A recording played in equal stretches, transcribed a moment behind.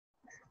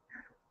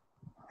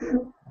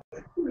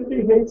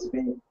Wendy hates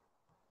me.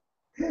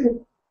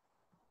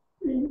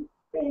 He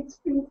hates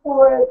me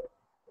for it.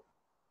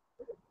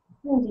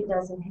 Wendy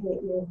doesn't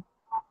hate you.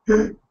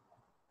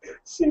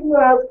 She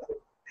left.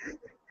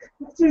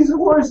 She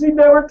swore she'd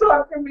never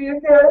talk to me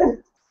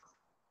again.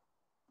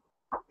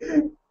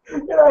 And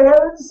I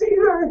haven't seen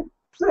her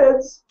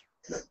since.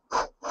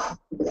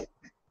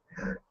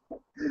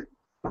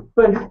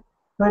 But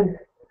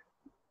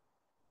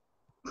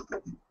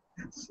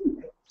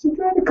she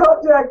tried to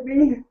contact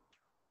me.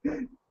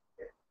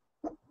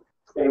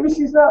 Maybe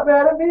she's not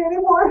mad at me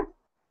anymore.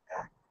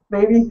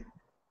 Maybe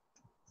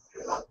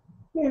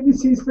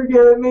she's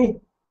forgiven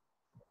me.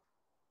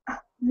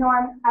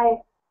 Norm,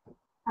 I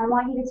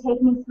want you to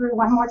take me through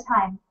one more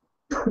time.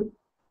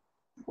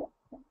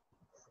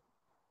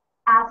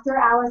 After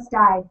Alice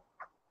died,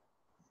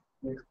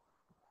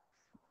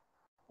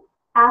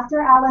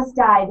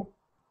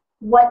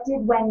 what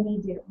did Wendy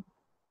do?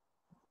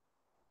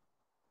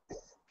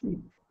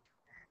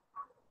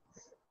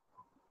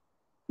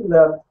 She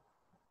left.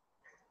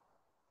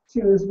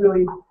 She was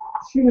really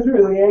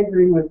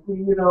angry with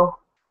me, you know,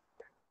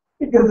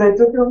 because I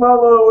took her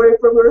mama away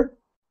from her.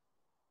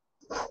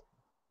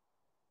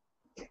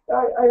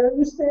 I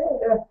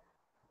understand that.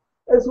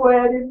 That's why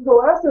I didn't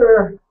go after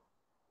her.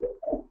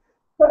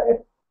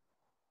 But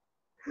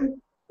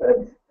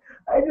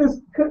I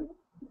just couldn't.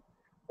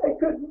 I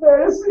couldn't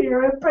bear to see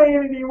her in pain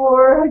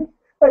anymore.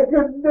 I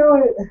couldn't do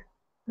it.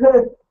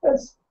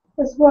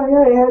 That's why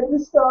I had to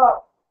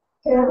stop.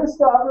 I had to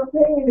stop her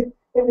pain.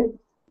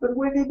 But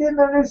Wendy didn't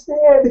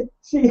understand.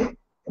 She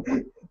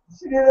didn't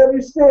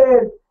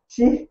understand.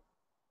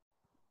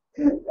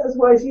 That's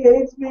why she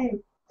hates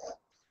me.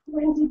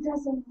 Wendy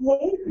doesn't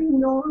hate you,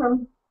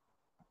 Norm.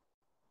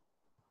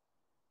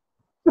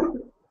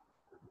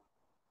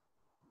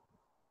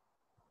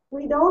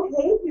 We don't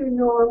hate you,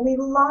 Norm. We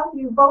love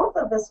you, both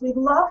of us. We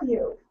love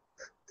you.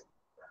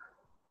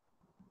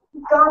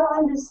 You've got to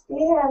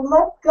understand.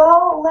 Let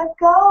go, let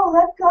go,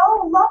 let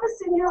go. Love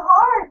us in your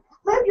heart.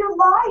 Live your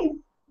life.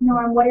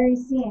 Norm, what are you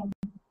seeing?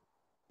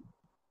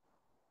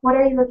 What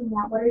are you looking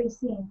at? What are you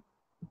seeing?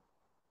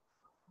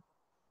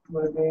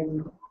 My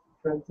baby,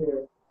 right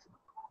there.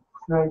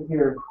 Right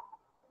here.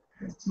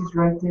 She's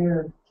right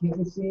there. Can't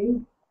you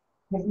see?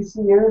 Can't you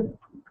see her?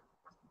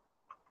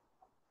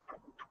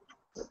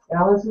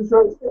 Alice is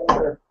right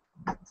there.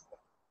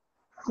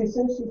 She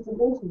says she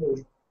forgives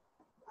me.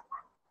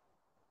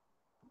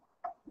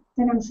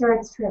 Then I'm sure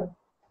it's true.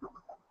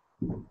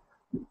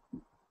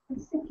 I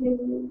forgive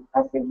you.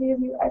 I forgive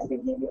you. I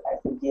forgive you. I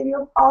forgive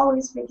you. I've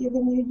always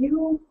forgiven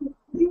you.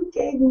 You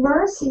gave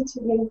mercy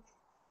to me.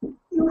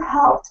 You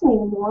helped me,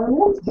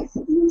 Norman.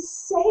 You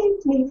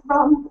saved me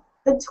from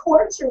the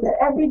torture that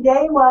every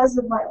day was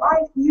of my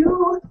life.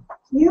 You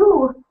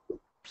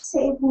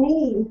saved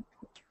me.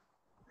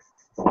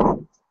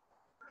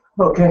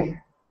 Okay.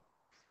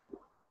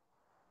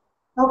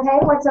 Okay?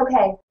 What's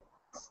okay?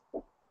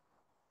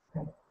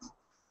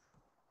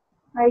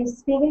 Are you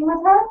speaking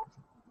with her?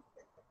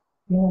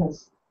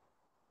 Yes.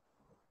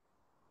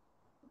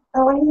 I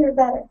want to hear it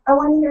better. I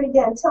want to hear it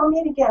again. Tell me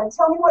it again.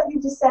 Tell me what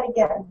you just said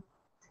again.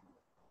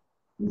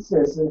 He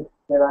says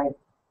that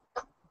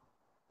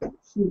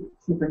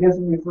she forgives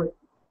me for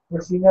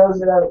she knows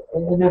that I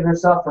ended her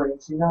suffering.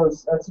 She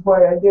knows that's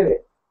why I did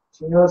it.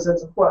 She knows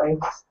that's why.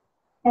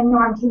 And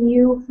Norm, can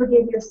you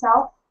forgive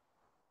yourself?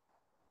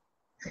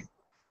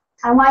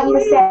 I want you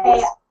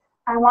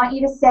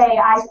to say,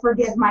 I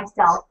forgive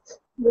myself.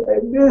 I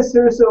miss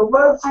her so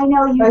much. I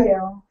know you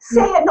do.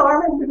 Say it,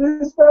 Norman. It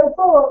is my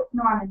fault.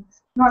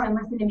 Norman,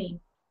 listen to me.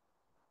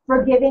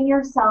 Forgiving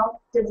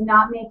yourself does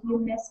not make you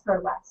miss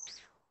her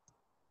less.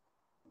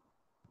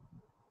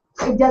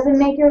 It doesn't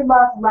make your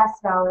love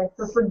less valid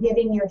for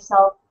forgiving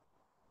yourself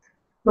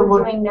for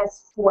doing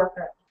this for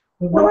her.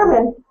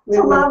 Norman,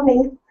 to love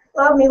me,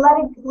 let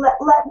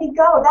me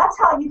go. That's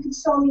how you can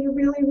show me you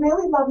really,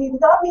 really love me.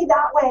 Love me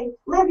that way.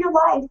 Live your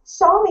life.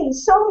 Show me,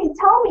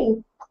 tell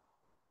me.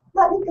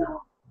 Let me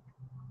go.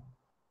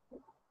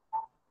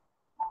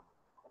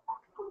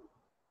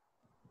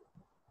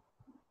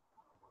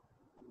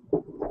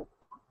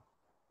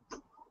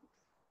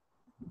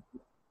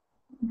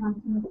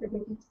 Norm, can you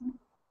forgive yourself?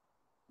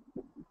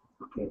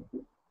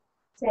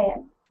 Say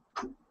it.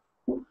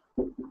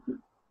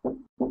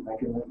 I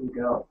can let you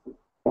go.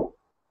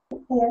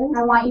 And?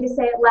 I want you to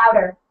say it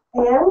louder.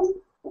 And?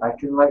 I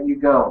can let you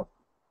go.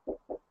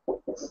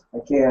 I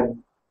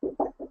can.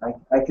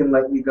 I can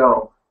let you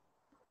go.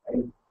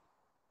 And?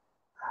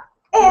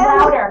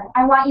 Louder.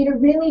 I want you to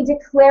really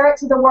declare it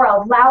to the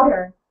world.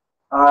 Louder.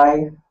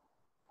 I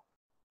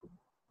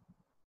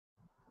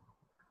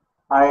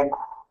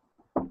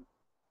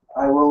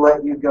will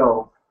let you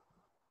go.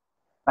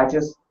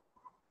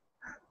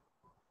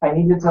 I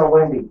need to tell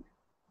Wendy.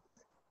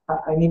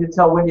 I need to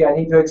tell Wendy. I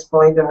need to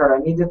explain to her. I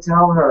need to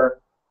tell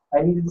her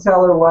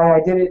why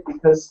I did it,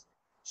 because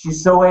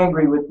she's so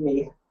angry with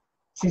me.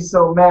 She's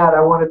so mad.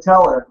 I want to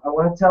tell her. I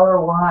want to tell her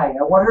why.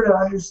 I want her to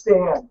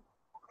understand.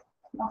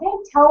 Okay,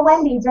 tell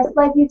Wendy just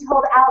like you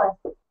told Alice.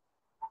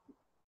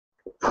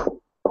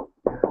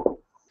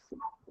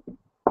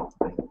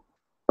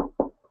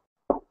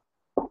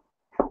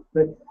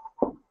 But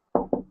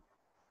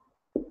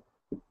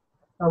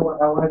I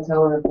want to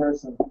tell her in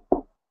person.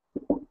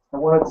 I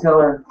want to tell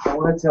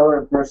her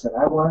in person.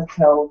 I want to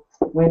tell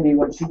Wendy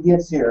when she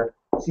gets here.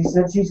 She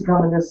said she's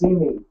coming to see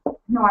me.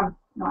 Norm,